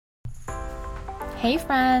Hey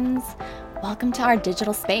friends, welcome to our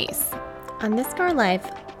digital space. On This Girl Life,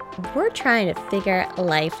 we're trying to figure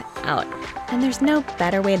life out, and there's no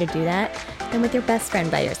better way to do that than with your best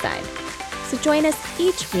friend by your side. So join us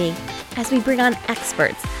each week as we bring on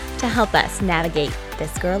experts to help us navigate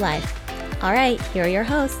this girl life. All right, here are your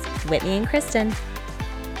hosts, Whitney and Kristen.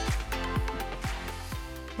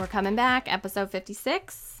 We're coming back, episode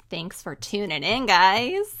 56. Thanks for tuning in,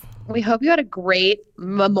 guys. We hope you had a great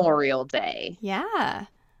Memorial Day. Yeah.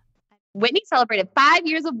 Whitney celebrated 5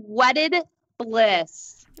 years of wedded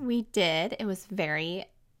bliss. We did. It was very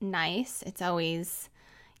nice. It's always,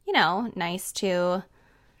 nice to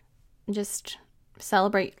just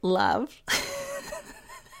celebrate love.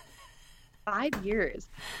 5 years.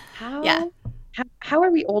 Yeah. How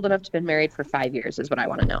are we old enough to have been married for 5 years is what I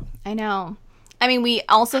want to know. I know. I mean, we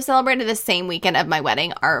also celebrated the same weekend of my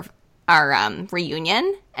wedding, our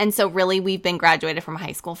reunion. And so really we've been graduated from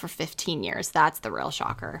high school for 15 years. That's the real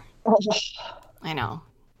shocker. Oh. I know.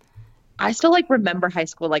 I still remember high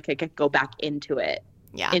school like I could go back into it.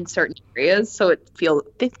 Yeah. In certain areas. So it feels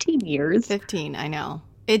 15 years. 15, I know.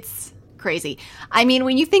 It's crazy. I mean,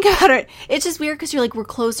 when you think about it, it's just weird because you're we're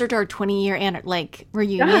closer to our 20-year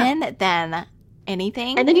reunion than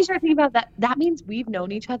anything. And then you start thinking about that. That means we've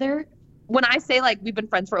known each other. When I say we've been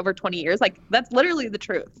friends for over 20 years, that's literally the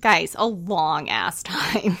truth. Guys, a long ass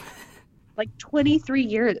time. 23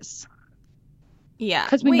 years. Yeah.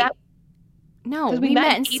 Because we met. No, we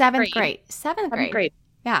met in seventh grade. Seventh grade.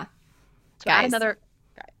 Yeah. So guys, another.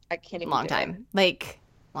 I can't even. Long time.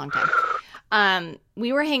 Long time.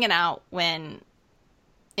 We were hanging out when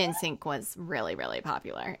NSYNC was really, really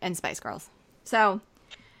popular and Spice Girls. So.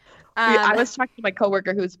 I was talking to my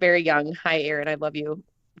coworker who's very young. Hi, Erin. I love you.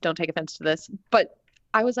 Don't take offense to this. But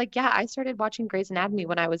I was like, yeah, I started watching Grey's Anatomy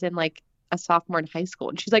when I was in a sophomore in high school.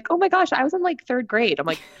 And she's like, oh my gosh, I was in third grade. I'm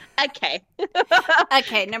like, okay.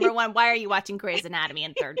 Okay, number one, why are you watching Grey's Anatomy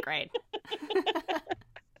in third grade?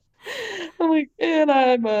 I'm like, and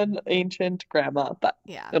I'm an ancient grandma. But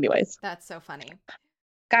yeah. Anyways. That's so funny.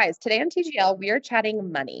 Guys, today on TGL, we are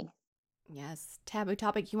chatting money. Yes. Taboo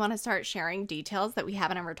topic. You want to start sharing details that we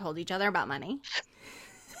haven't ever told each other about money?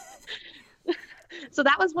 So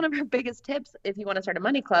that was one of her biggest tips if you want to start a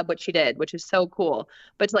money club, which she did, which is so cool.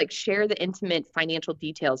 But to share the intimate financial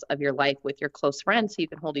details of your life with your close friends so you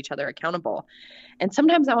can hold each other accountable. And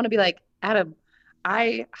sometimes I want to be like, Adam,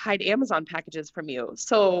 I hide Amazon packages from you.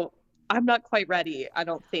 So I'm not quite ready, I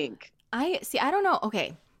don't think. I don't know.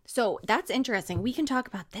 Okay. So that's interesting. We can talk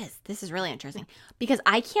about this. This is really interesting because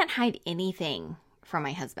I can't hide anything from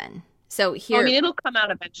my husband. So here, I mean, it'll come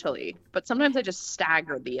out eventually, but sometimes I just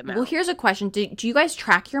stagger the amount. Well, here's a question. Do you guys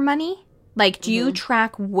track your money? Do you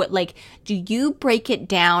track what, do you break it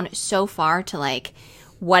down so far to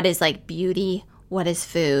what is beauty? What is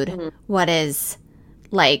food? Mm-hmm. What is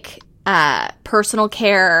personal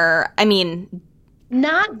care? I mean,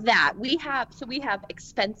 not that we have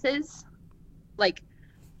expenses,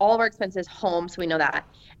 all of our expenses home. So we know that.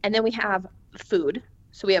 And then we have food.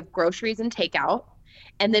 So we have groceries and takeout.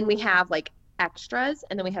 And then we have extras,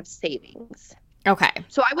 and then we have savings. Okay.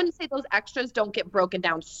 So I wouldn't say those extras don't get broken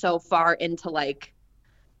down so far into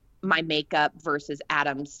my makeup versus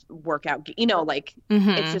Adam's workout. Mm-hmm.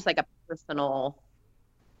 It's just a personal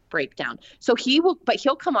breakdown. So he'll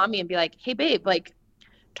come on me and be like, "Hey babe,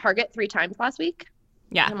 Target 3 times last week."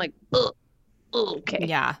 Yeah. And I'm like, ugh, okay.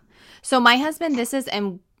 Yeah. So my husband,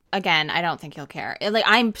 and again, I don't think he'll care.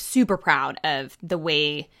 I'm super proud of the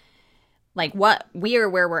way. What we are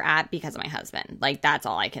where we're at because of my husband. That's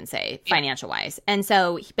all I can say financial wise. And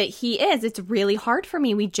so, but it's really hard for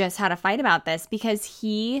me. We just had a fight about this because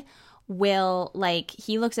he will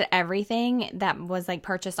he looks at everything that was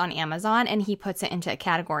purchased on Amazon and he puts it into a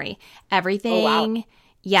category. Everything. Oh, wow.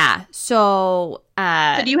 Yeah. So,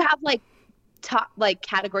 so do you have top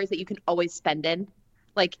categories that you can always spend in?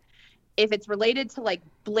 If it's related to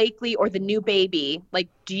Blakely or the new baby,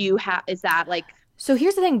 do you have, is that So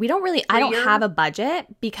here's the thing. I don't have a budget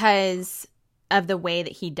because of the way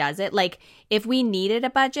that he does it. If we needed a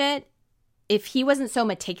budget, if he wasn't so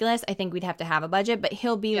meticulous, I think we'd have to have a budget. But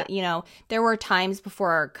he'll be, there were times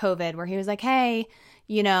before COVID where he was like, hey,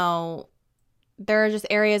 there are just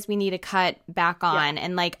areas we need to cut back on. Yeah.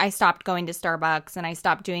 And I stopped going to Starbucks and I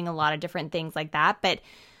stopped doing a lot of different things like that. But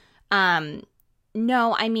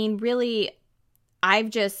no, I mean, really, I've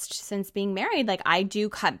just, since being married, I do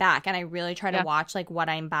cut back and I really try to watch what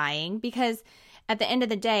I'm buying because at the end of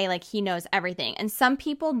the day, he knows everything. And some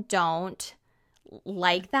people don't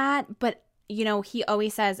like that, but you know, he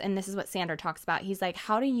always says, and this is what Sandra talks about, he's like,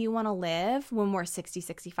 how do you want to live when we're 60,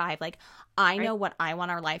 65? Like, I know what I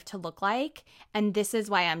want our life to look like, and this is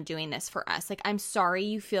why I'm doing this for us. Like, I'm sorry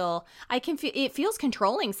you feel, it feels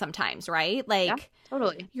controlling sometimes, right? Like, Yeah,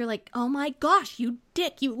 totally. You're like, oh my gosh, you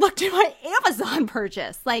dick, you looked at my Amazon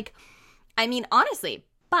purchase. Like, I mean, honestly,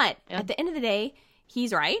 but at the end of the day,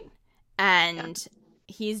 he's right, and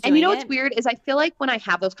he's doing it. And you know what's weird is I feel like when I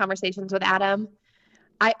have those conversations with Adam,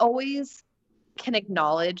 I always can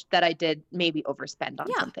acknowledge that I did maybe overspend on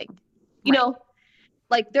something. You know,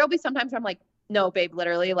 like there'll be sometimes where I'm like, no, babe,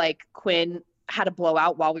 literally, like Quinn had a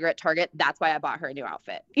blowout while we were at Target. That's why I bought her a new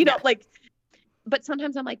outfit. You know, like, but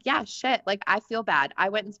sometimes I'm like, yeah, shit. Like, I feel bad. I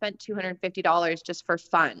went and spent $250 just for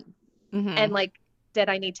fun. And like, did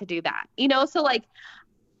I need to do that? You know, so like,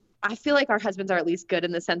 I feel like our husbands are at least good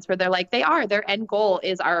in the sense where they're like, their end goal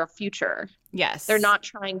is our future. Yes. They're not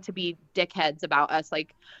trying to be dickheads about us,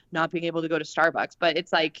 like not being able to go to Starbucks, but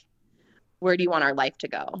it's like, where do you want our life to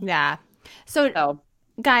go? Yeah. So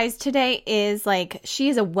guys, today is like, she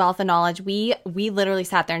is a wealth of knowledge. We literally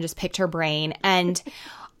sat there and just picked her brain, and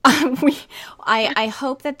I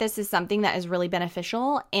hope that this is something that is really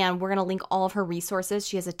beneficial, and we're going to link all of her resources.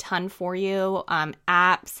 She has a ton for you,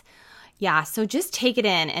 apps. Yeah, so just take it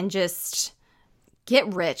in and just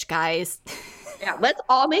get rich, guys. Yeah, let's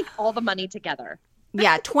all make all the money together.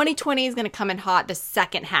 Yeah, 2020 is going to come in hot the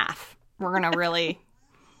second half. We're going to really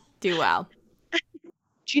do well.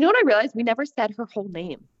 Do you know what I realized? We never said her whole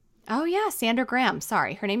name. Oh, yeah, Sandra Graham.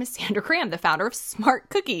 Sorry, her name is Sandra Graham, the founder of Smart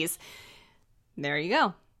Cookies. There you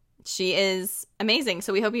go. She is amazing,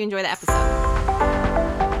 so we hope you enjoy the episode.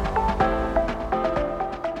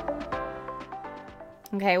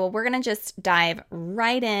 Okay, well, we're going to just dive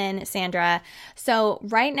right in, Sandra. So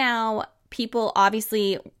right now, people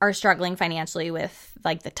obviously are struggling financially with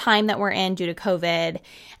like the time that we're in due to COVID.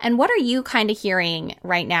 And what are you kind of hearing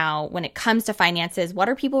right now when it comes to finances? What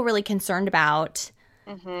are people really concerned about?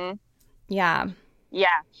 Yeah. Yeah.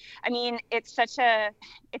 I mean, it's such a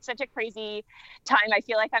crazy time. I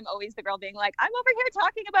feel like I'm always the girl being like, I'm over here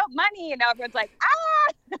talking about money. And now everyone's like,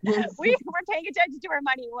 we're paying attention to our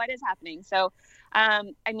money. What is happening? So,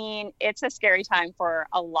 I mean, it's a scary time for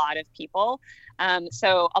a lot of people.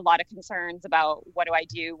 So a lot of concerns about what do I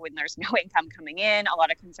do when there's no income coming in, a lot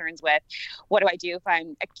of concerns with what do I do if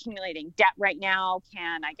I'm accumulating debt right now?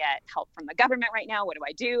 Can I get help from the government right now? What do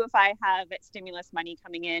I do if I have stimulus money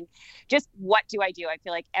coming in? Just what do I do? I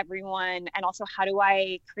feel like everyone, and also how do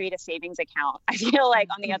I create a savings account? I feel like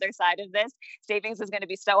on the other side of this, savings is going to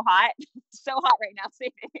be so hot right now.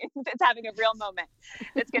 Savings, it's having a real moment.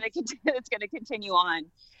 It's going to continue on.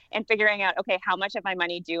 And figuring out, okay, how much of my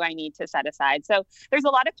money do I need to set aside? So there's a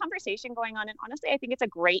lot of conversation going on. And honestly, I think it's a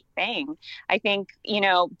great thing. I think, you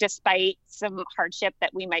know, despite some hardship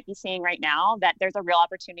that we might be seeing right now, that there's a real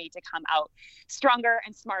opportunity to come out stronger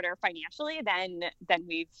and smarter financially than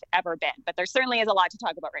we've ever been. But there certainly is a lot to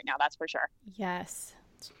talk about right now. That's for sure. Yes.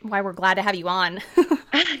 That's why we're glad to have you on.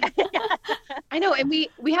 I know. And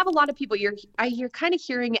we have a lot of people, you're kind of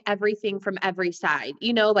hearing everything from every side,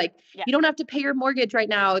 you know, like you don't have to pay your mortgage right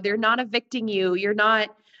now. They're not evicting you. You're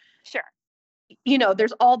not sure. You know,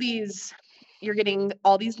 there's all these, you're getting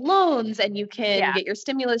all these loans and you can get your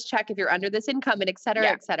stimulus check if you're under this income and et cetera,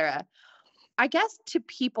 et cetera. I guess to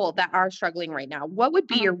people that are struggling right now, what would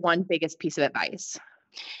be your one biggest piece of advice?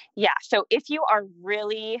 Yeah. So if you are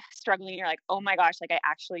really struggling, you're like, oh my gosh, like I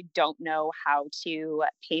actually don't know how to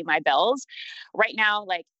pay my bills right now,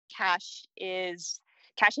 like cash is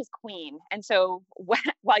queen. And so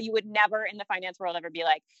while you would never in the finance world ever be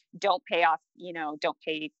like, don't pay off, you know, don't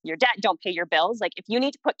pay your debt, don't pay your bills. Like if you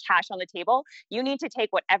need to put cash on the table, you need to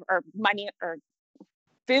take whatever or money or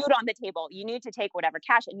food on the table. You need to take whatever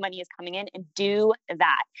cash and money is coming in and do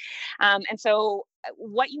that. And so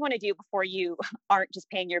what you want to do before you aren't just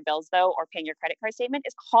paying your bills though, or paying your credit card statement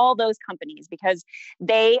is call those companies because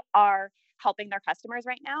they are helping their customers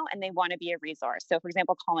right now and they want to be a resource. So for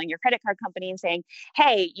example, calling your credit card company and saying,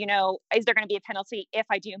 hey, you know, is there going to be a penalty if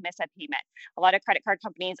I do miss a payment? A lot of credit card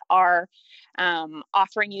companies are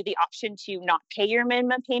offering you the option to not pay your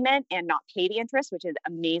minimum payment and not pay the interest, which is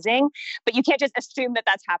amazing. But you can't just assume that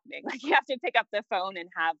that's happening. Like you have to pick up the phone and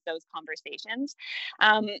have those conversations.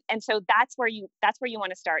 And so that's where you want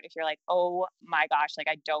to start if you're like, oh my gosh, like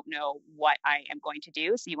I don't know what I am going to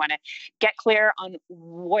do. So you want to get clear on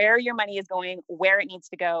where your money is going, where it needs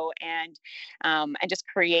to go, and just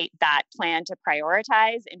create that plan to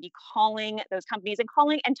prioritize and be calling those companies and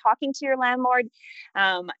calling and talking to your landlord,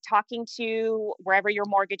 talking to wherever your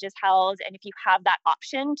mortgage is held. And if you have that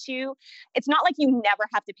option to, it's not like you never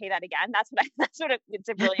have to pay that again. That's what it's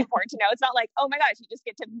really important to know. It's not like, oh my gosh, you just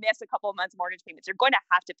get to miss a couple of months mortgage payments. You're going to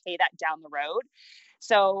have to pay that down the road.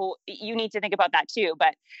 So you need to think about that too.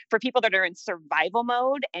 But for people that are in survival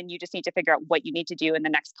mode and you just need to figure out what you need to do in the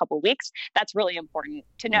next couple of weeks, that's really important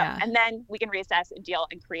to know. Yeah. And then we can reassess and deal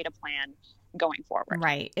and create a plan going forward.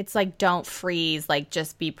 Right. It's like, don't freeze, like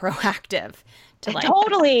just be proactive to like.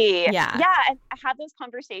 Totally. Yeah. And have those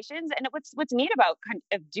conversations. And what's neat about kind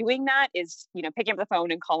of doing that is, picking up the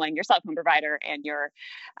phone and calling your cell phone provider and your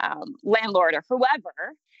landlord or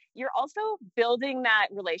whoever. You're also building that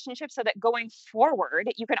relationship so that going forward,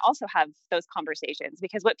 you can also have those conversations,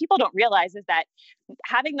 because what people don't realize is that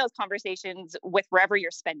having those conversations with wherever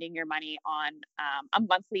you're spending your money on a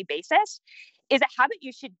monthly basis is a habit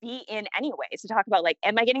you should be in anyway. So talk about like,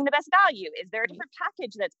 am I getting the best value? Is there a different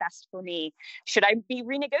package that's best for me? Should I be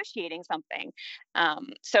renegotiating something?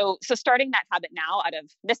 So starting that habit now out of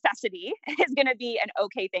necessity is going to be an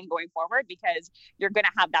okay thing going forward, because you're going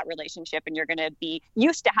to have that relationship and you're going to be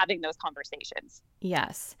used to having those conversations.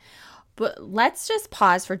 Yes. But let's just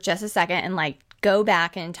pause for just a second and like go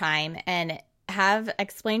back in time and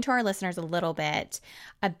explain to our listeners a little bit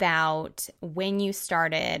about when you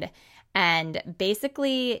started. And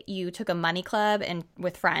basically you took a money club and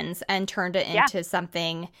with friends and turned it into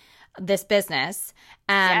something, this business.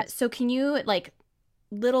 So can you like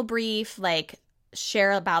little brief, like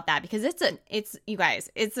share about that? Because you guys,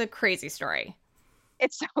 it's a crazy story.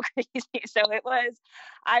 It's so crazy. So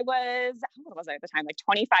I was, what was I at the time? Like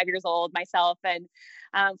 25 years old myself, and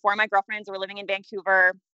 4 of my girlfriends were living in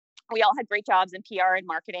Vancouver. We all had great jobs in PR and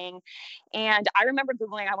marketing. And I remember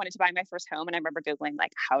Googling, I wanted to buy my first home. And I remember Googling,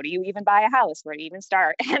 like, how do you even buy a house? Where do you even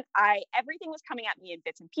start? And everything was coming at me in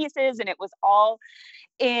bits and pieces. And it was all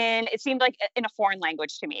it seemed like in a foreign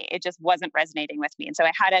language to me. It just wasn't resonating with me. And so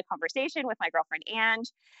I had a conversation with my girlfriend, and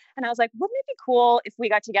I was like, wouldn't it be cool if we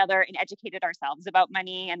got together and educated ourselves about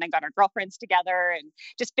money, and then got our girlfriends together and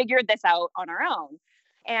just figured this out on our own?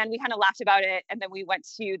 And we kind of laughed about it. And then we went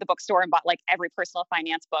to the bookstore and bought like every personal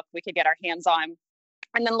finance book we could get our hands on.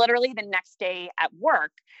 And then literally the next day at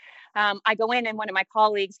work, I go in and one of my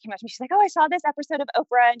colleagues came up to me. She's like, oh, I saw this episode of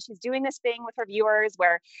Oprah and she's doing this thing with her viewers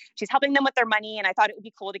where she's helping them with their money. And I thought it would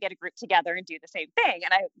be cool to get a group together and do the same thing.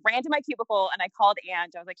 And I ran to my cubicle and I called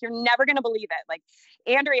Ange. I was like, you're never going to believe it. Like,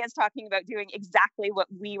 Andrea's talking about doing exactly what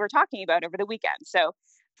we were talking about over the weekend. So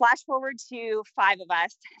flash forward to 5 of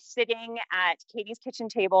us sitting at Katie's kitchen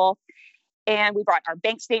table, and we brought our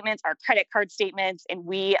bank statements, our credit card statements, and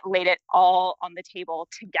we laid it all on the table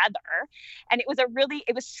together. And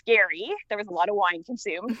it was scary. There was a lot of wine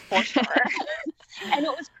consumed for sure. And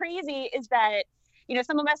what was crazy is that,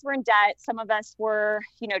 some of us were in debt. Some of us were,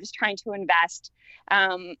 just trying to invest.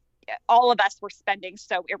 All of us were spending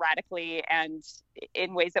so erratically and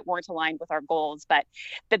in ways that weren't aligned with our goals. But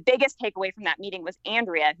the biggest takeaway from that meeting was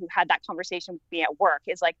Andrea, who had that conversation with me at work,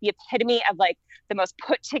 is like the epitome of like the most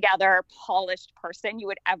put together, polished person you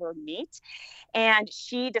would ever meet. And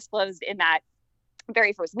she disclosed in that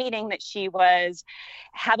very first meeting that she was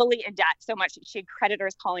heavily in debt, so much that she had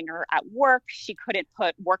creditors calling her at work. She couldn't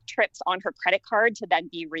put work trips on her credit card to then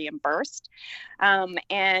be reimbursed.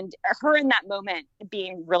 And her in that moment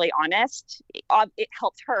being really honest, it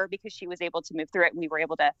helped her because she was able to move through it. And we were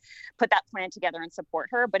able to put that plan together and support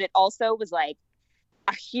her. But it also was like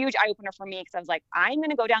a huge eye opener for me, because I was like, I'm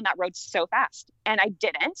going to go down that road so fast. And I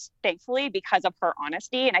didn't, thankfully, because of her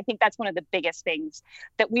honesty. And I think that's one of the biggest things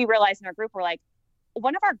that we realized in our group. We're like,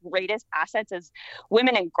 one of our greatest assets as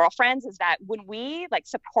women and girlfriends is that when we like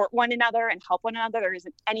support one another and help one another, there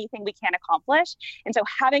isn't anything we can't accomplish. And so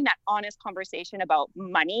having that honest conversation about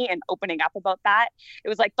money and opening up about that, it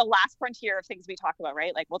was like the last frontier of things we talk about,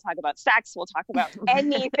 right? Like we'll talk about sex, we'll talk about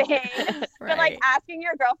anything, right. But like asking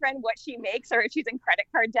your girlfriend what she makes or if she's in credit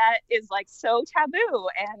card debt is like so taboo.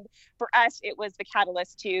 And for us, it was the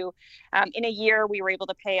catalyst to, in a year, we were able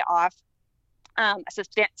to pay off a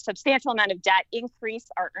substantial amount of debt, increase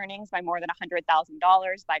our earnings by more than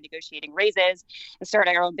 $100,000 by negotiating raises and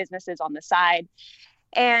starting our own businesses on the side,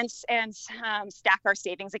 and stack our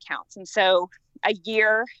savings accounts. And so a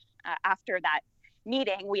year after that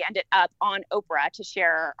meeting, we ended up on Oprah to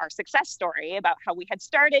share our success story about how we had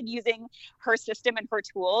started using her system and her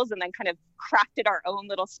tools and then kind of crafted our own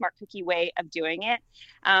little smart cookie way of doing it.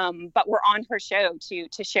 But we're on her show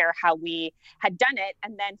to share how we had done it.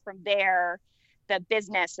 And then from there, the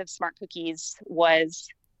business of Smart Cookies was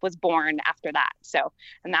was born after that. So,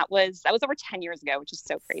 and that was over 10 years ago, which is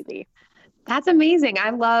so crazy. That's amazing. I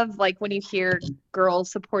love like when you hear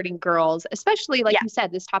girls supporting girls, especially like you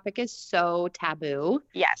said, this topic is so taboo.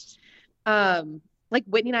 Yes. Like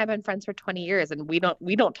Whitney and I have been friends for 20 years and we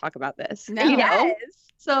don't talk about this. No. You know? Yes.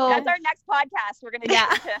 So that's our next podcast. We're gonna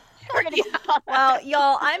do Well,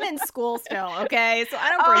 y'all, I'm in school still, okay? So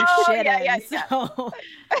I don't bring shit in. So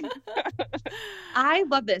I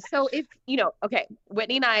love this. So if okay,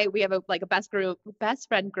 Whitney and I, we have a best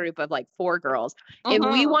friend group of like 4 girls.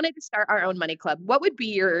 If we wanted to start our own money club, what would be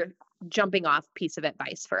your jumping off piece of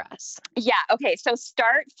advice for us? Yeah. Okay. So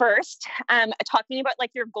start first, talking about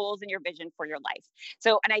like your goals and your vision for your life.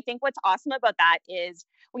 So, and I think what's awesome about that is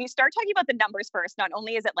when you start talking about the numbers first, not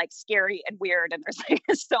only is it like scary and weird and there's like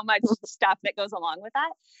so much stuff that goes along with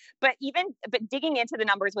that, but digging into the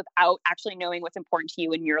numbers without actually knowing what's important to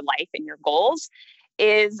you in your life and your goals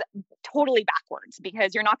is totally backwards,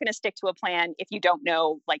 because you're not going to stick to a plan if you don't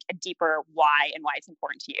know like a deeper why and why it's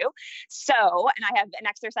important to you. So, and I have an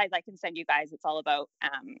exercise I can send you guys. It's all about,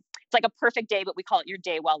 it's like a perfect day, but we call it your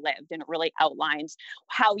day well lived. And it really outlines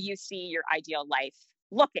how you see your ideal life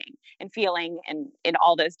looking and feeling and in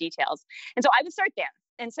all those details. And so I would start there.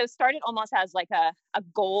 And so start it almost as like a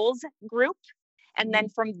goals group. And then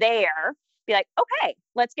from there, be like, okay,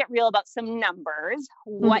 let's get real about some numbers.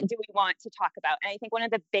 What do we want to talk about? And I think one of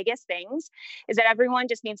the biggest things is that everyone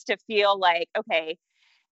just needs to feel like, okay,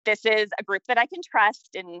 this is a group that I can trust,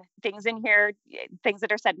 and things in here, things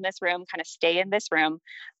that are said in this room kind of stay in this room.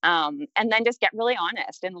 And then just get really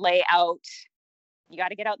honest and lay out. You got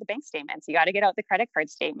to get out the bank statements. You got to get out the credit card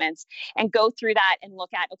statements and go through that and look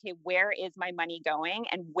at, okay, where is my money going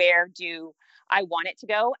and where do I want it to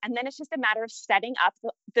go? And then it's just a matter of setting up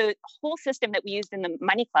the whole system that we used in the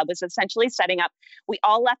money club was essentially setting up. We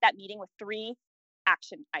all left that meeting with 3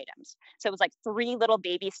 action items. So it was like 3 little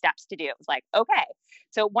baby steps to do. It was like, okay.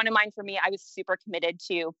 So one of mine for me, I was super committed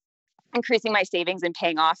to increasing my savings and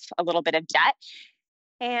paying off a little bit of debt.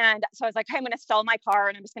 And so I was like, hey, I'm going to sell my car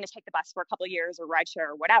and I'm just going to take the bus for a couple of years or rideshare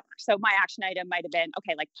or whatever. So my action item might have been,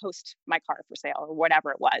 okay, like post my car for sale or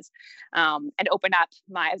whatever it was, and open up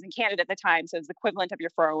I was in Canada at the time. So it's the equivalent of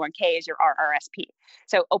your 401k is your RRSP.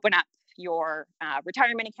 So open up your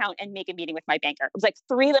retirement account and make a meeting with my banker. It was like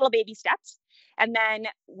 3 little baby steps. And then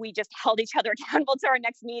we just held each other accountable to our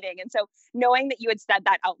next meeting. And so knowing that you had said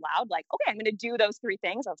that out loud, like, okay, I'm going to do those 3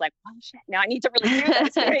 things. I was like, oh shit, now I need to really do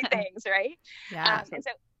those 3 things. Right. Yeah. And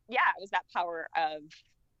so, yeah, it was that power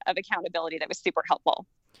of accountability that was super helpful.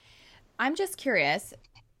 I'm just curious,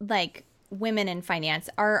 like women in finance,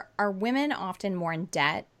 are women often more in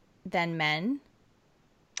debt than men?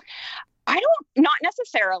 Not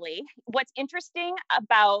necessarily. What's interesting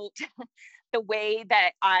about the way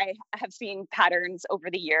that I have seen patterns over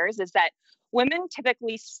the years is that women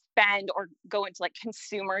typically spend or go into like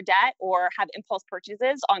consumer debt or have impulse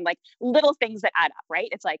purchases on like little things that add up, right?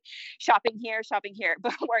 It's like shopping here.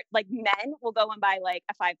 But where like men will go and buy like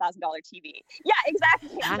a $5,000 TV. Yeah,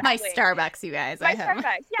 exactly. My Starbucks, you guys.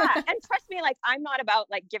 Starbucks. Yeah. And trust me, like I'm not about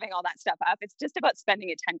like giving all that stuff up. It's just about spending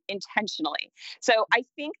it intentionally. So I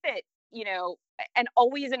think that, and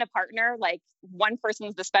always in a partner, like one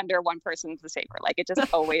person's the spender, one person's the saver. Like it just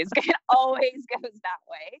always goes that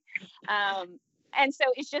way. And so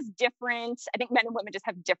it's just different. I think men and women just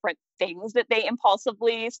have different things that they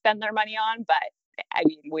impulsively spend their money on. But I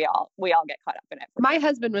mean, we all get caught up in it. My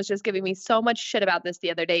husband was just giving me so much shit about this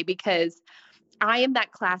the other day because I am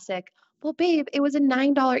that classic, well, babe, it was a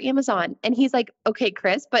 $9 Amazon. And he's like, okay,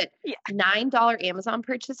 Chris, but $9 Amazon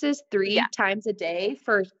purchases 3 times a day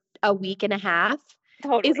for a week and a half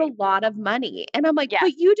is a lot of money. And I'm like,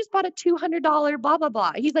 but you just bought a $200 blah, blah,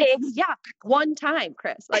 blah. He's like, yeah, one time,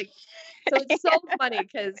 Chris. Like, so it's so funny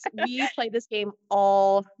because we play this game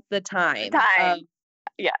all the time.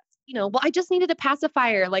 Well, I just needed a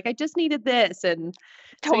pacifier. Like I just needed this. And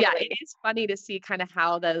so, it is funny to see kind of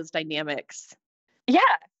how those dynamics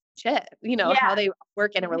shift, how they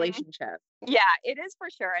work in a relationship. Yeah, it is for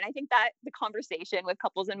sure. And I think that the conversation with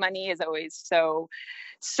couples and money is always so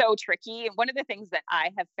tricky. And one of the things that I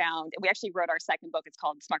have found, we actually wrote our second book, it's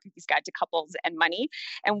called Smart Cookie's Guide to Couples and Money.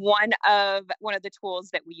 And one of the tools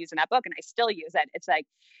that we use in that book, and I still use it, it's like,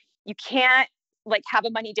 you can't like have a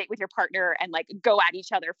money date with your partner and like go at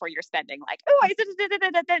each other for your spending. Like, oh, I did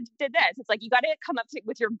this. It's like, you got to come up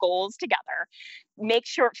with your goals together,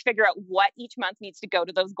 figure out what each month needs to go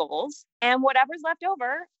to those goals, and whatever's left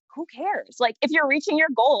over, who cares? Like if you're reaching your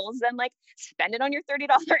goals, then like spend it on your $30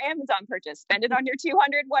 Amazon purchase, spend it on your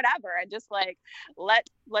 200, whatever. And just like, let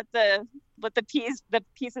the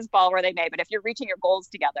pieces fall where they may. But if you're reaching your goals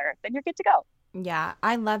together, then you're good to go. Yeah,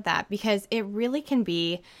 I love that because it really can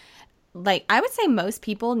be like, I would say most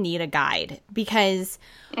people need a guide because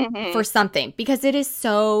for something, because it is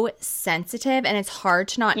so sensitive and it's hard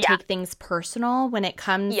to not Yeah. take things personal when it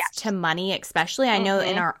comes Yes. to money, especially I know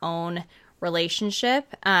in our own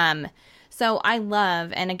relationship. So I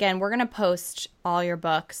love, and again, we're going to post all your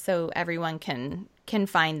books so everyone can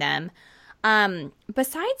find them.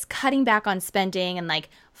 Besides cutting back on spending and like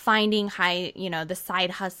finding the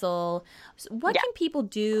side hustle, what can people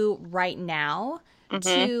do right now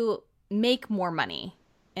to make more money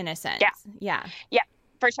in a sense? Yeah.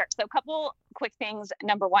 For sure. So a couple quick things.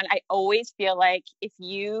 Number one, I always feel like if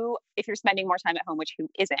you're spending more time at home, which who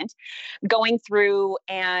isn't, going through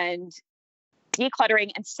and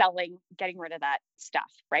decluttering and selling, getting rid of that stuff,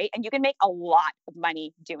 right? And you can make a lot of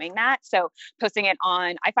money doing that. So posting it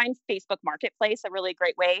on, I find Facebook Marketplace a really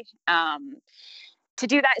great way to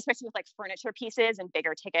do that, especially with like furniture pieces and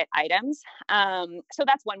bigger ticket items. So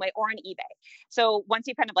that's one way, or on eBay. So once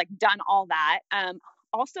you've kind of like done all that,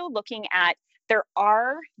 also looking at, there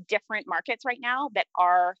are different markets right now that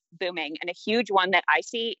are booming. And a huge one that I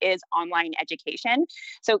see is online education.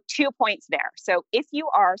 So 2 points there. So if you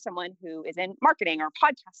are someone who is in marketing or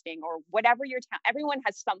podcasting or whatever everyone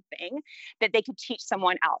has something that they could teach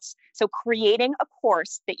someone else. So creating a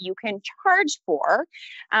course that you can charge for,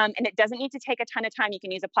 and it doesn't need to take a ton of time. You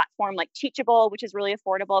can use a platform like Teachable, which is really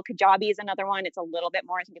affordable. Kajabi is another one. It's a little bit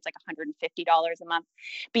more. I think it's like $150 a month.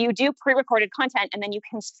 But you do pre-recorded content and then you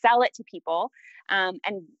can sell it to people.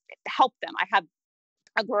 And help them. I have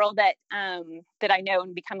a girl that I know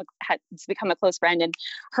and has become a close friend, and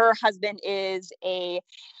her husband is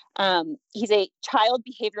he's a child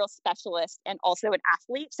behavioral specialist and also an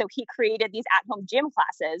athlete. So he created these at-home gym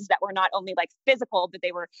classes that were not only like physical, but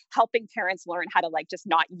they were helping parents learn how to like just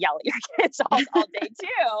not yell at your kids all day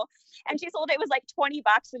too. And she sold, it was like $20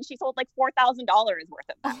 and she sold like $4,000 worth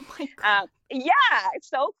of them. Oh my God. Yeah, it's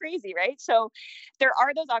so crazy, right? So there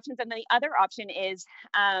are those options. And then the other option is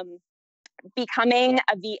becoming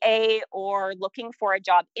a VA or looking for a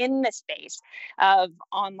job in the space of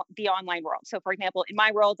the online world. So for example, in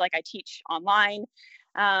my world, like I teach online,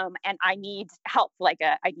 and I need help.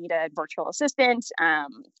 I need a virtual assistant. I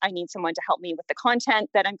need someone to help me with the content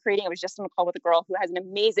that I'm creating. I was just on a call with a girl who has an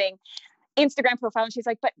amazing Instagram profile. And she's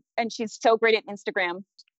like, and she's so great at Instagram.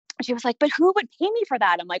 She was like, but who would pay me for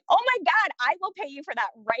that? I'm like, oh my God, I will pay you for that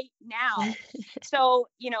right now. So,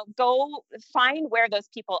 go find where those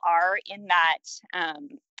people are in that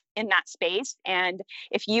space. And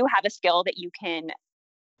if you have a skill that you can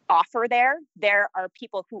offer there are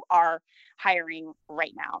people who are hiring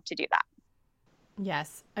right now to do that.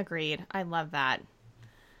 Yes, agreed. I love that.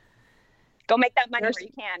 Go make that money where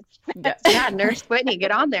you can. Yeah, Nurse Whitney,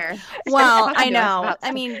 get on there. Well, I know.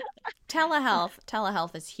 I mean,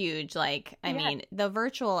 telehealth is huge. Like, I mean, the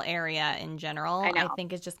virtual area in general, I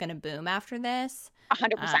think is just going to boom after this.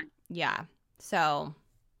 100%. Yeah. So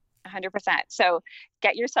 100%. So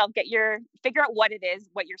figure out what it is,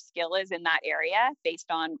 what your skill is in that area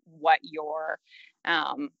based on what your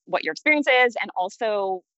experience is. And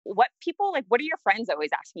also what are your friends always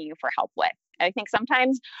asking you for help with? I think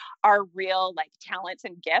sometimes our real talents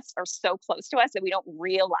and gifts are so close to us that we don't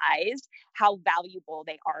realize how valuable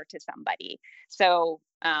they are to somebody. So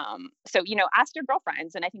ask your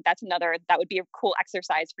girlfriends. And I think that would be a cool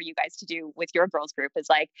exercise for you guys to do with your girls group is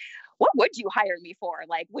what would you hire me for?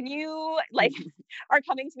 When you are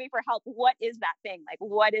coming to me for help, what is that thing?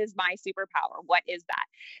 What is my superpower? What is that?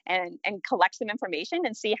 And collect some information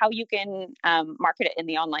and see how you can market it in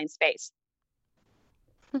the online space.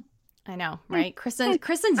 I know, right? Kristen's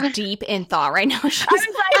deep in thought right now. I was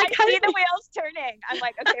like, I see the wheels turning. I'm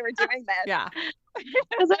like, okay, we're doing this. Yeah.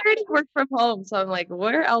 Because I already work from home. So I'm like,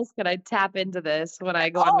 where else could I tap into this when I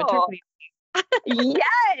go on maternity?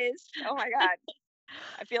 Yes. Oh my God.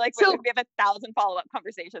 I feel like we have 1,000 follow-up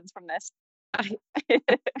conversations from this.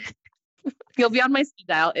 You'll be on my speed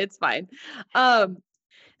dial. It's fine.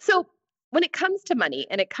 So when it comes to money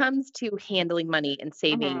and it comes to handling money and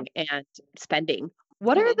saving and spending,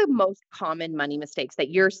 what are the most common money mistakes that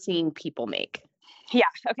you're seeing people make? Yeah.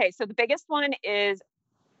 Okay. So the biggest one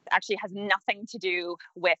actually has nothing to do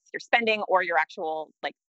with your spending or your actual,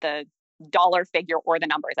 the dollar figure or the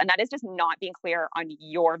numbers. And that is just not being clear on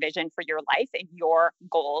your vision for your life and your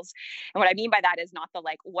goals. And what I mean by that is not the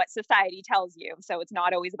what society tells you. So it's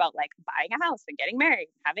not always about buying a house and getting married,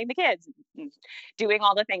 having the kids, and doing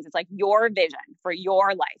all the things. It's your vision for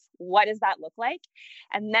your life. What does that look like?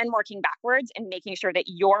 And then working backwards and making sure that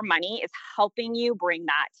your money is helping you bring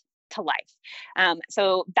that to life.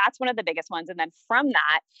 So that's one of the biggest ones. And then from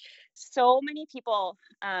that, so many people,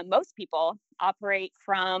 most people operate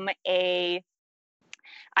from a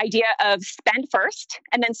idea of spend first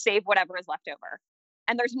and then save whatever is left over.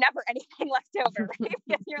 And there's never anything left over, right?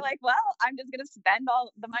 Because you're like, well, I'm just going to spend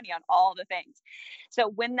all the money on all the things. So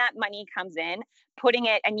when that money comes in, putting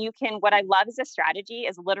it, and you can, what I love as a strategy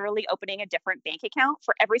is literally opening a different bank account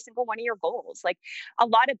for every single one of your goals. Like a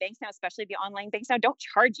lot of banks now, especially the online banks now, don't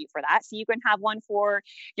charge you for that. So you can have one for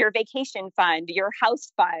your vacation fund, your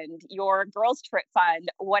house fund, your girls trip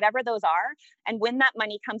fund, whatever those are. And when that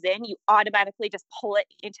money comes in, you automatically just pull it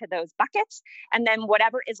into those buckets. And then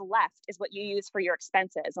whatever is left is what you use for your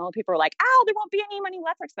expenses. And all people are like, oh, there won't be any money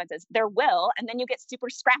left for expenses. There will. And then you get super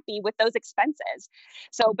scrappy with those expenses.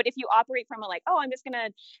 So, but if you operate from a like, oh, I'm just going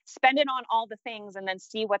to spend it on all the things and then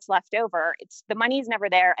see what's left over, it's the money's never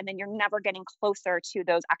there. And then you're never getting closer to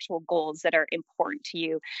those actual goals that are important to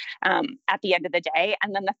you at the end of the day.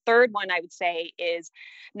 And then the third one I would say is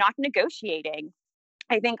not negotiating.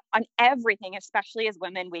 I think on everything, especially as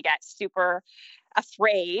women, we get super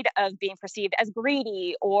afraid of being perceived as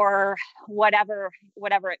greedy or whatever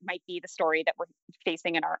it might be, the story that we're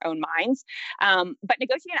facing in our own minds. But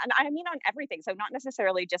negotiating, and I mean on everything. So not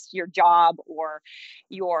necessarily just your job or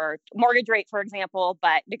your mortgage rate, for example,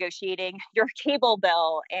 but negotiating your cable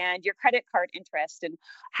bill and your credit card interest and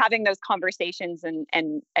having those conversations and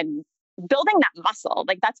building that muscle.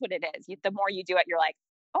 Like that's what it is. The more you do it, you're like,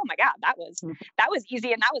 oh my God, that was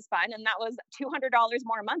easy and that was fun. And that was $200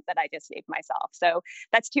 more a month that I just saved myself. So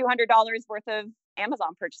that's $200 worth of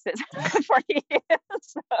Amazon purchases for you.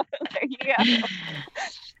 So there you go.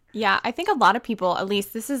 Yeah, I think a lot of people, at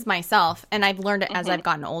least this is myself, and I've learned it as I've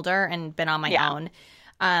gotten older and been on my own.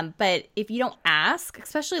 But if you don't ask,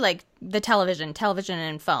 especially like the television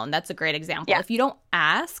and phone, that's a great example. Yeah. If you don't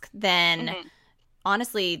ask, then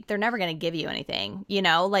honestly, they're never going to give you anything, you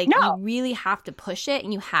know, like you really have to push it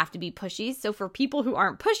and you have to be pushy. So for people who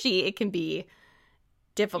aren't pushy, it can be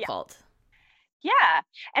difficult. Yeah.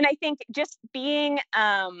 And I think just being,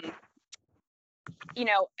 you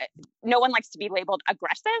know, no one likes to be labeled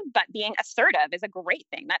aggressive, but being assertive is a great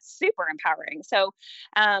thing. That's super empowering. So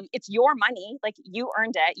it's your money, like you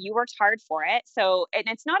earned it, you worked hard for it. So, and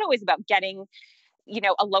it's not always about getting, you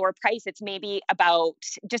know, a lower price. It's maybe about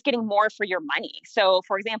just getting more for your money. So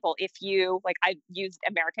for example, if you, like I've used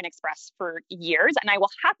American Express for years and I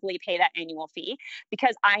will happily pay that annual fee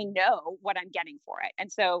because I know what I'm getting for it.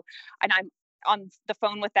 And so, and I'm on the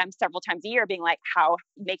phone with them several times a year being like,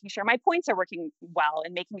 making sure my points are working well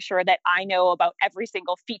and making sure that I know about every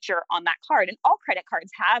single feature on that card. And all credit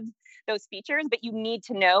cards have those features, but you need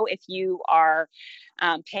to know if you are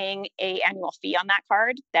paying an annual fee on that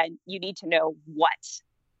card, then you need to know what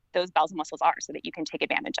those bells and whistles are so that you can take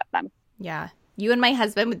advantage of them. Yeah. You and my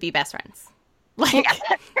husband would be best friends. Like,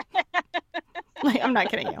 like I'm not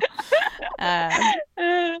kidding you.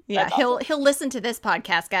 Yeah, awesome. He'll listen to this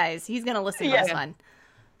podcast, guys. He's gonna listen to this one.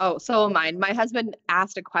 Oh, so am I. My husband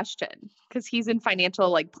asked a question because he's in financial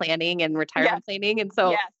like planning and retirement planning, and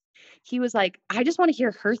so he was like, "I just want to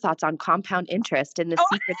hear her thoughts on compound interest and the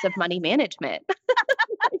secrets of money management."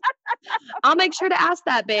 I'll make sure to ask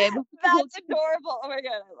that, babe. That's adorable. Oh my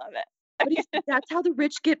God, I love it. That's how the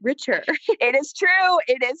rich get richer. It is true.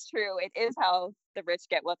 It is true. It is how the rich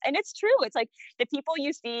get wealth. And it's true. It's like the people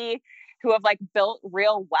you see who have like built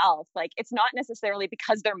real wealth, like it's not necessarily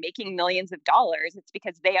because they're making millions of dollars. It's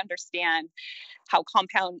because they understand how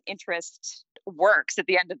compound interest works at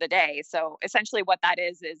the end of the day. So essentially what that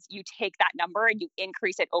is you take that number and you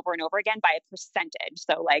increase it over and over again by a percentage.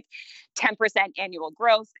 So like 10% annual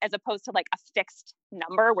growth as opposed to like a fixed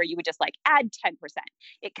number where you would just like add 10%.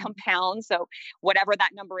 It compounds. So whatever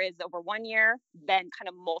that number is over 1 year, then kind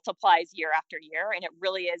of multiplies year after year. And it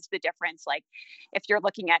really is the difference. Like if you're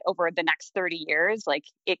looking at over the next 30 years, like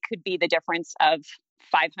it could be the difference of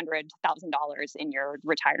 $500,000 in your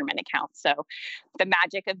retirement account. So the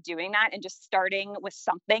magic of doing that and just starting with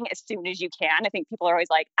something as soon as you can. I think people are always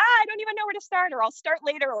like, I don't even know where to start, or I'll start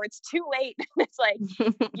later, or it's too late. It's like,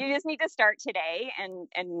 you just need to start today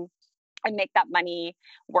and make that money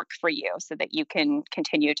work for you so that you can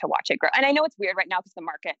continue to watch it grow. And I know it's weird right now because the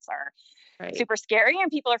markets are super scary and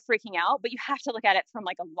people are freaking out, but you have to look at it from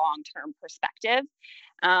like a long-term perspective,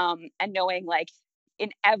 and knowing like, in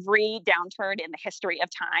every downturn in the history of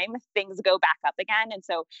time, things go back up again. And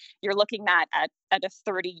so you're looking at a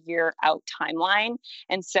 30-year out timeline.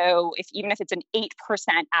 And so even if it's an 8%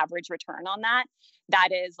 average return on that, that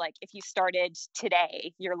is like, if you started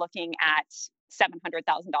today, you're looking at $700,000,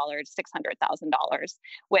 $600,000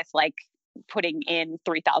 with like putting in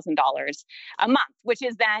 $3,000 a month, which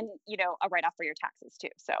is then, you know, a write-off for your taxes too.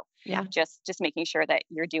 So just making sure that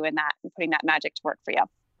you're doing that and putting that magic to work for you.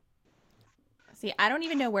 See, I don't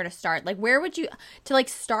even know where to start. Like, where would you, to like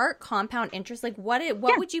start compound interest, like what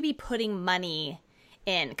would you be putting money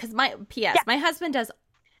in? Because my husband does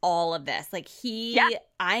all of this. Like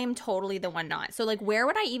I am totally the one not. So like, where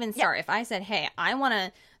would I even start? If I said, hey, I want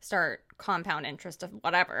to start compound interest of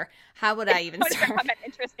whatever, how would I even start? Compound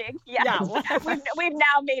interesting. Yeah. We've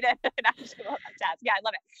now made it an actual task. Yeah, I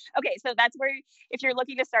love it. Okay, so that's where, if you're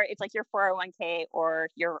looking to start, it's like your 401k or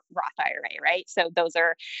your Roth IRA, right? So those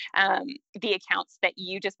are the accounts that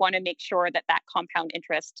you just want to make sure that compound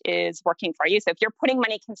interest is working for you. So if you're putting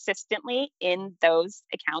money consistently in those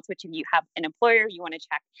accounts, which if you have an employer, you want to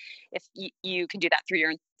check if you can do that through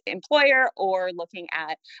your employer, or looking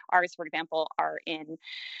at ours, for example, are in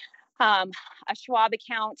a Schwab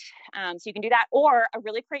account. So you can do that, or a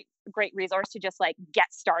really great resource to just like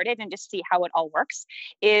get started and just see how it all works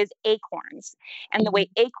is Acorns. And the way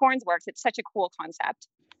Acorns works, it's such a cool concept,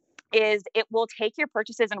 is it will take your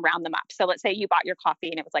purchases and round them up. So let's say you bought your coffee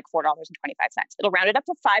and it was like $4.25. It'll round it up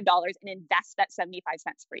to $5 and invest that 75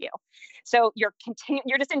 cents for you. So you're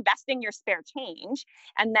just investing your spare change.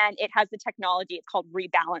 And then it has the technology, it's called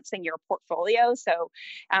rebalancing your portfolio. So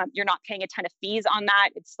you're not paying a ton of fees on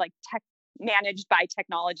that. It's like managed by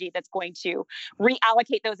technology that's going to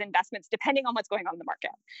reallocate those investments depending on what's going on in the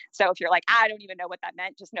market. So if you're like, I don't even know what that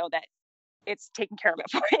meant, just know that it's taking care of it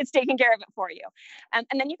for you. And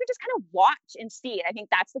then you can just kind of watch and see. I think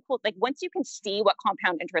that's the cool, like once you can see what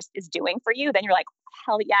compound interest is doing for you, then you're like,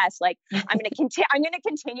 hell yes, like I'm going to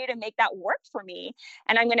continue to make that work for me.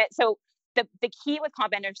 And so the key with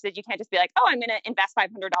compound interest is you can't just be like, oh, I'm going to invest $500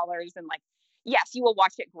 and like, yes, you will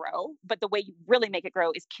watch it grow, but the way you really make it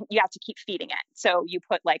grow is you have to keep feeding it. So you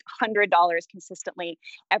put like $100 consistently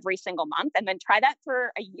every single month, and then try that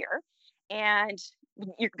for a year. And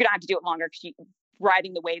you're going to have to do it longer because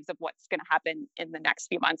riding the waves of what's going to happen in the next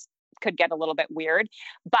few months could get a little bit weird.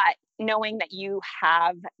 But knowing that you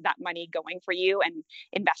have that money going for you and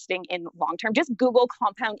investing in long term, just Google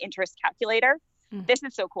compound interest calculator. Mm-hmm. This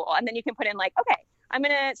is so cool. And then you can put in like, okay, I'm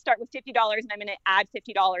going to start with $50 and I'm going to add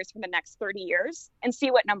 $50 for the next 30 years and see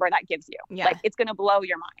what number that gives you. Yeah. Like it's going to blow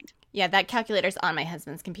your mind. Yeah, that calculator's on my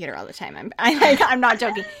husband's computer all the time. I'm not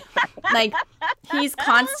joking. Like he's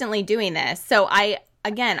constantly doing this. So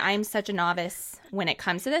I'm such a novice when it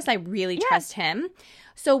comes to this. I really trust him.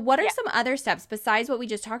 So what are some other steps besides what we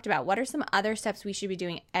just talked about? What are some other steps we should be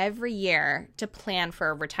doing every year to plan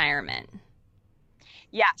for retirement?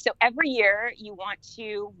 Yeah. So every year you want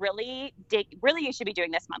to really you should be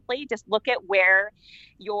doing this monthly. Just look at where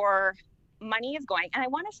your money is going. And I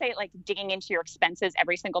want to say like digging into your expenses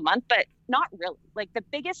every single month, but not really. Like the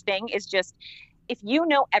biggest thing is just, if you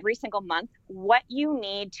know every single month what you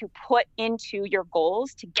need to put into your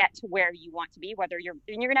goals to get to where you want to be, whether you're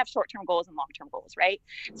going to have short-term goals and long-term goals, right?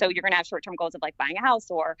 So you're going to have short-term goals of like buying a house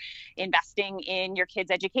or investing in your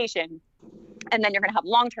kids' education. And then you're going to have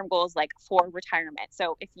long-term goals like for retirement.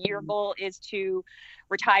 So if your goal is to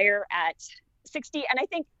retire at 60, and I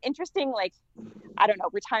think interesting, like, I don't know,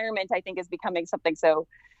 retirement, I think is becoming something so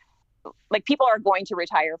like people are going to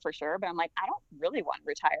retire for sure, but I'm like, I don't really want to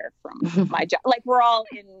retire from my job. Like we're all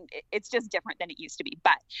it's just different than it used to be.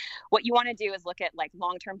 But what you want to do is look at like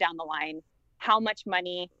long-term down the line, how much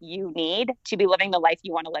money you need to be living the life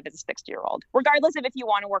you want to live as a 60-year-old, regardless of if you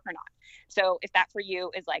want to work or not. So if that for you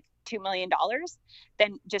is like $2 million,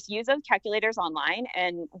 then just use those calculators online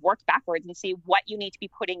and work backwards and see what you need to be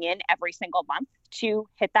putting in every single month to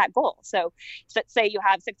hit that goal. So let's say you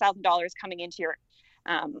have $6,000 coming into your,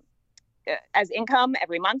 as income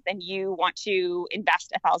every month, and you want to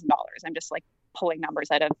invest $1,000. I'm just like pulling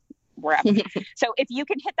numbers out of wherever. So if you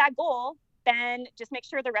can hit that goal, then just make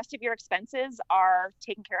sure the rest of your expenses are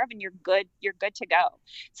taken care of and you're good to go.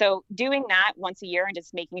 So doing that once a year and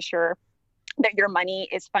just making sure that your money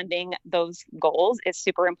is funding those goals is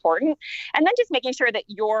super important. And then just making sure that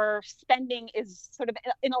your spending is sort of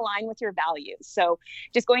in line with your values. So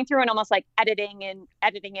just going through and almost like editing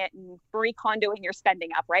it and recondoing your spending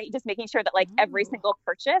up, right? Just making sure that like every single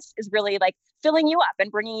purchase is really like filling you up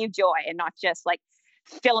and bringing you joy and not just like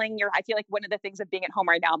I feel like one of the things of being at home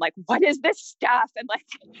right now, I'm like, what is this stuff? And like,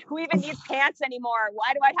 who even needs pants anymore?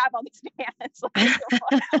 Why do I have all these pants? Like,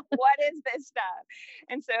 what is this stuff?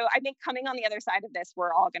 And so I think coming on the other side of this,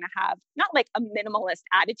 we're all going to have not like a minimalist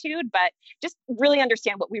attitude, but just really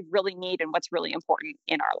understand what we really need and what's really important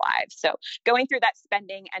in our lives. So going through that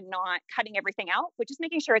spending and not cutting everything out, but just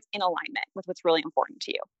making sure it's in alignment with what's really important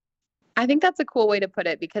to you. I think that's a cool way to put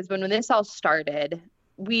it, because when this all started,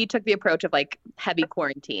 we took the approach of like heavy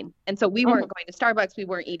quarantine. And so we weren't going to Starbucks. We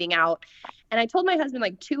weren't eating out. And I told my husband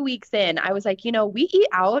like 2 weeks in, I was like, we eat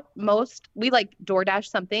out we like DoorDash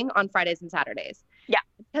something on Fridays and Saturdays. Yeah.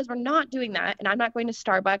 because we're not doing that, and I'm not going to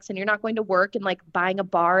Starbucks, and you're not going to work and like buying a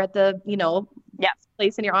bar at the,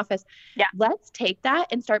 place in your office. Yeah. Let's take that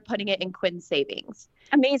and start putting it in Quinn savings.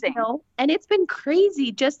 Amazing. And it's been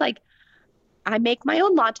crazy. Just like I make my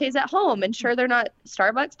own lattes at home, and sure, they're not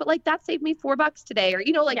Starbucks, but like that saved me $4 today, or,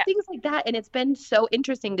 things like that. And it's been so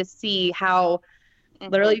interesting to see how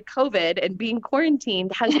literally COVID and being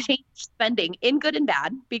quarantined has changed spending in good and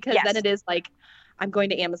bad, because then it is like, I'm going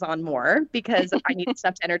to Amazon more because I need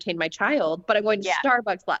stuff to entertain my child, but I'm going to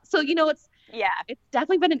Starbucks less. So, it's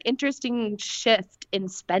definitely been an interesting shift in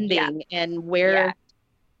spending and where,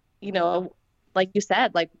 like you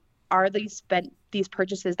said, like, are these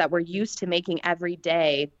purchases that we're used to making every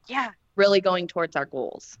day really going towards our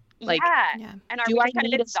goals? Like, and are do we I just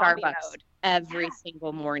kind need of a Starbucks every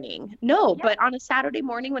single morning? No, but on a Saturday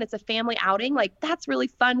morning when it's a family outing, like that's really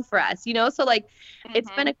fun for us, So like,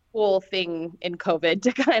 it's been a cool thing in COVID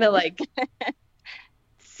to kind of like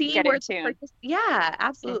see get where in tune. Yeah,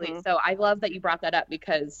 absolutely. So I love that you brought that up,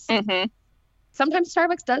 because sometimes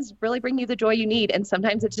Starbucks does really bring you the joy you need, and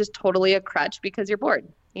sometimes it's just totally a crutch because you're bored.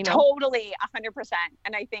 Totally, 100%.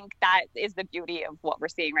 And I think that is the beauty of what we're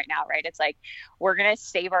seeing right now, right? It's like we're going to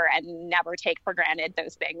savor and never take for granted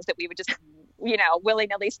those things that we would just,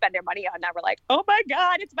 willy-nilly spend our money on. Now we're like, oh my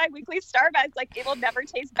God, it's my weekly Starbucks. Like, it will never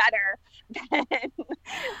taste better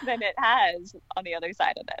than it has on the other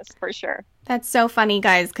side of this, for sure. That's so funny,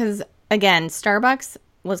 guys, because, again, Starbucks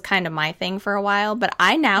was kind of my thing for a while, but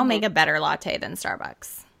I now make a better latte than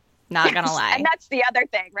Starbucks. Not gonna lie. And that's the other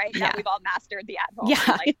thing, right? Now we've all mastered the at home.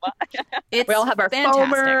 Yeah. We all have our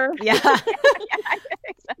foamer. Yeah.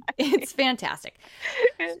 Exactly. It's fantastic.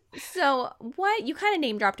 So you kind of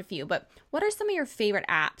name dropped a few, but what are some of your favorite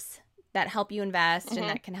apps that help you invest and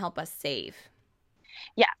that can help us save?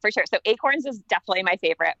 Yeah, for sure. So Acorns is definitely my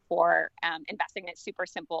favorite for investing. It's super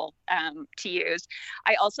simple to use.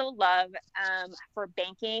 I also love for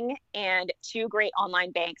banking, and 2 great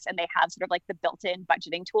online banks, and they have sort of like the built-in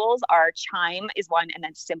budgeting tools are Chime is one, and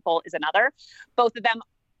then Simple is another. Both of them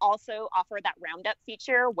also offer that roundup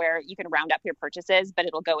feature where you can round up your purchases, but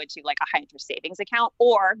it'll go into like a high interest savings account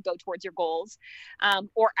or go towards your goals.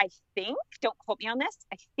 Or I think, don't quote me on this,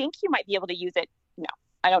 I think you might be able to use it. No,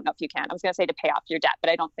 I don't know if you can. I was going to say to pay off your debt,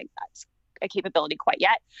 but I don't think that's a capability quite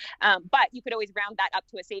yet. But you could always round that up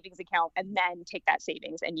to a savings account and then take that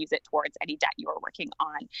savings and use it towards any debt you are working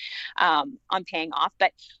on paying off.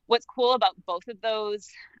 But what's cool about both of those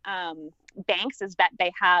banks is that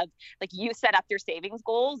they have, like, you set up your savings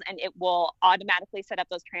goals and it will automatically set up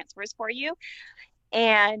those transfers for you.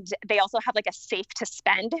 And they also have like a safe to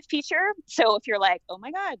spend feature. So if you're like, oh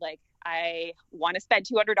my God, like I want to spend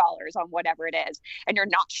 $200 on whatever it is, and you're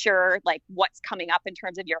not sure like what's coming up in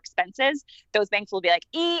terms of your expenses, those banks will be like,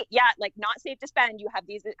 like not safe to spend. You have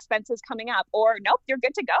these expenses coming up, or nope, you're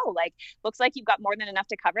good to go. Like, looks like you've got more than enough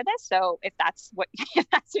to cover this. So if that's what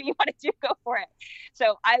you want to do, go for it.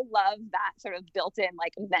 So I love that sort of built-in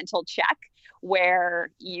like mental check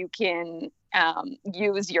where you can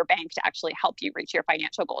use your bank to actually help you reach your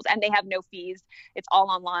financial goals. And they have no fees. It's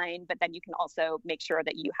all online, but then you can also make sure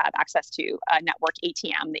that you have access to a network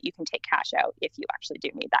ATM that you can take cash out if you actually do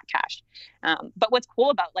need that cash. But what's cool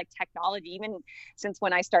about like technology, even since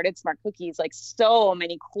when I started Smart Cookies, like so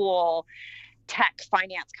many cool tech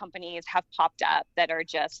finance companies have popped up that are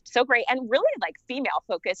just so great and really like female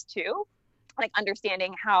focused too. Like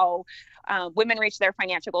understanding how women reach their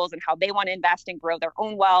financial goals and how they want to invest and grow their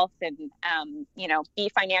own wealth and, be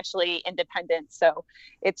financially independent. So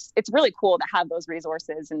it's really cool to have those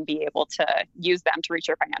resources and be able to use them to reach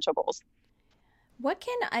your financial goals. What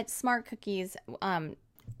can at Smart Cookies on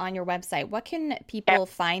your website, what can people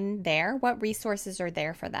find there? What resources are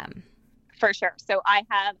there for them? For sure. So I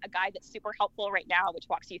have a guide that's super helpful right now, which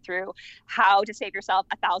walks you through how to save yourself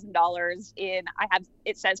 $1,000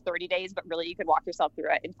 it says 30 days, but really you could walk yourself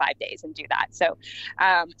through it in 5 days and do that. So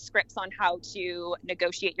scripts on how to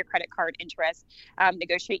negotiate your credit card interest,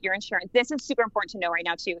 negotiate your insurance. This is super important to know right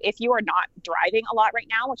now too. If you are not driving a lot right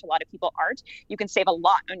now, which a lot of people aren't, you can save a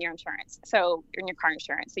lot on your insurance. So in your car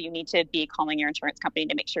insurance. So you need to be calling your insurance company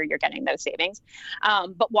to make sure you're getting those savings.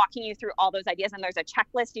 But walking you through all those ideas, and there's a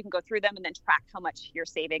checklist, you can go through them and then track how much you're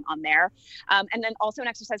saving on there. And then also an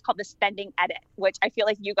exercise called the spending edit, which I feel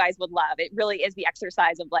like you guys would love. It really is the exercise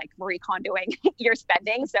of like Marie Kondoing your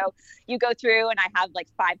spending. So you go through and I have like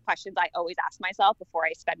 5 questions I always ask myself before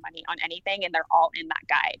I spend money on anything. And they're all in that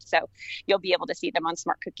guide. So you'll be able to see them on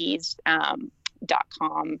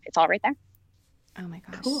smartcookies.com. It's all right there. Oh my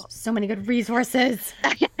gosh. Cool. So many good resources.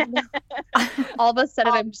 All of a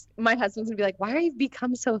sudden, my husband's gonna be like, why are you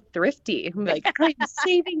become so thrifty? I'm like, I'm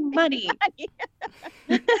saving money.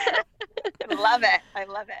 Love it. I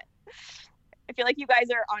love it. I feel like you guys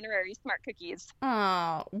are honorary smart cookies.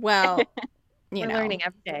 Oh, well, we're learning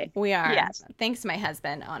every day. We are. Yes. Thanks to my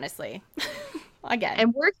husband, honestly. Again.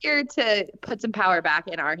 And we're here to put some power back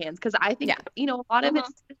in our hands because I think, a lot of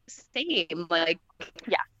it's the same. Like,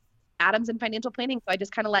 Adam's in financial planning, so I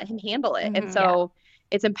just kind of let him handle it. And so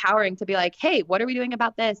it's empowering to be like, hey, what are we doing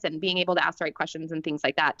about this? And being able to ask the right questions and things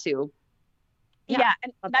like that too. Yeah,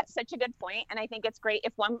 and that's such a good point. And I think it's great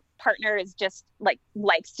if one partner is just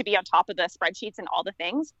likes to be on top of the spreadsheets and all the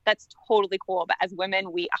things. That's totally cool. But as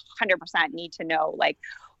women, we 100% need to know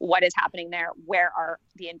what is happening there. Where are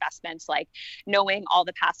the investments? Knowing all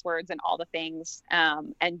the passwords and all the things,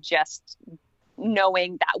 and just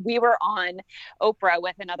knowing that we were on Oprah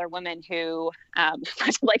with another woman who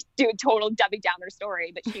do a total dumbing down her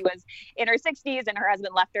story, but she was in her 60s and her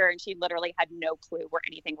husband left her and she literally had no clue where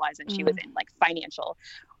anything was, and she was in financial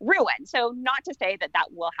ruin. So not to say that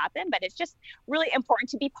will happen, but it's just really important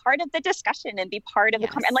to be part of the discussion and be part of the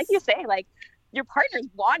and like you say, your partners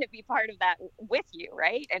want to be part of that with you,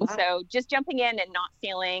 right? And so just jumping in and not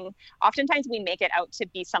feeling, oftentimes we make it out to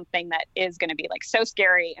be something that is going to be so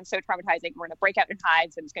scary and so traumatizing. We're going to break out in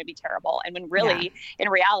hives and it's going to be terrible. And when really, in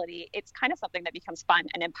reality, it's kind of something that becomes fun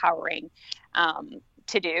and empowering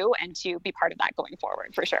to do and to be part of that going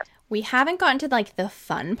forward, for sure. We haven't gotten to the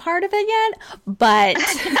fun part of it yet, but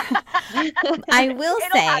I will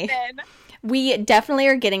say we definitely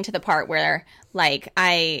are getting to the part where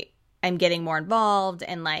I'm getting more involved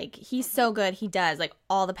and he's so good. He does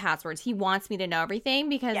all the passwords. He wants me to know everything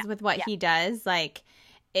because with what he does,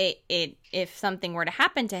 if something were to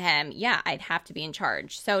happen to him, I'd have to be in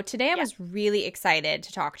charge. So today I was really excited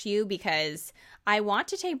to talk to you because I want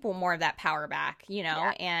to take more of that power back,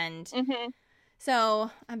 and so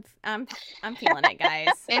I'm feeling it, guys.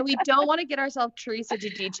 And we don't want to get ourselves Teresa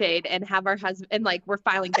Giudice and have our husband, we're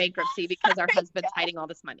filing bankruptcy because our husband's hiding all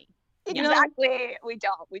this money. Exactly. We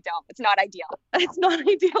don't. It's not ideal. It's not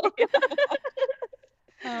ideal.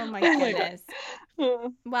 Oh my goodness.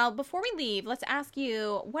 Well, before we leave, let's ask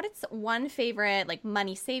you, what is one favorite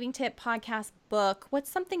money saving tip, podcast, book? What's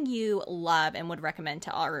something you love and would recommend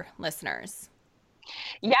to our listeners?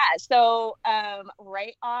 Yeah. So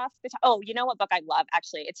right off the top, you know what book I love,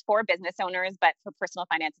 actually? It's for business owners, but for personal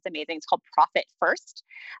finance, it's amazing. It's called Profit First.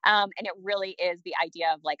 And it really is the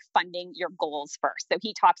idea of funding your goals first. So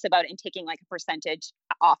he talks about and taking a percentage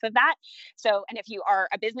off of that. So, and if you are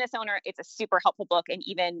a business owner, it's a super helpful book. And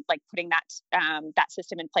even putting that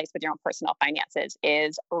system in place with your own personal finances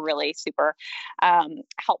is really super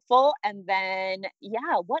helpful. And then,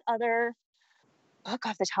 what other book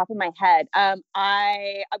off the top of my head?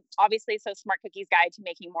 I obviously, so Smart Cookie's Guide to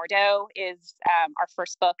Making More Dough is our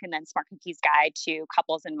first book, and then Smart Cookie's Guide to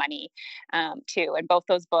Couples and Money too. And both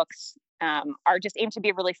those books are just aimed to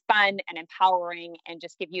be really fun and empowering and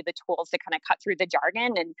just give you the tools to kind of cut through the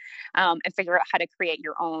jargon and figure out how to create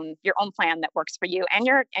your own plan that works for you and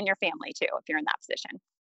your family too, if you're in that position.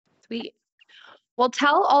 Sweet. Well,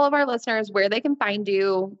 tell all of our listeners where they can find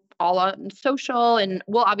you all on social, and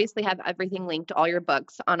we'll obviously have everything linked to all your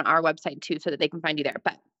books on our website too, so that they can find you there.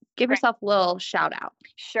 But give yourself a little shout out.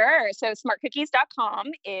 Sure. So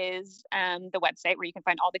smartcookies.com is the website where you can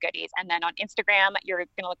find all the goodies. And then on Instagram, you're going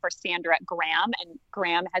to look for Sandra Graham, and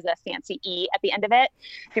Graham has a fancy E at the end of it.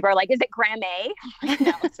 People are like, is it Graham A?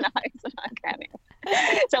 No, it's not. It's not Graham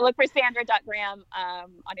A. So look for Sandra.Graham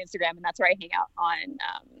on Instagram, and that's where I hang out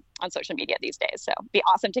on social media these days. So it'd be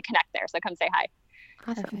awesome to connect there. So come say hi.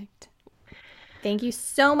 Awesome. Perfect. Thank you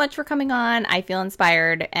so much for coming on. I feel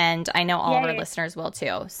inspired, and I know all of our listeners will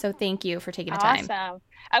too. So thank you for taking the time. Awesome.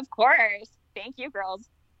 Of course. Thank you, girls.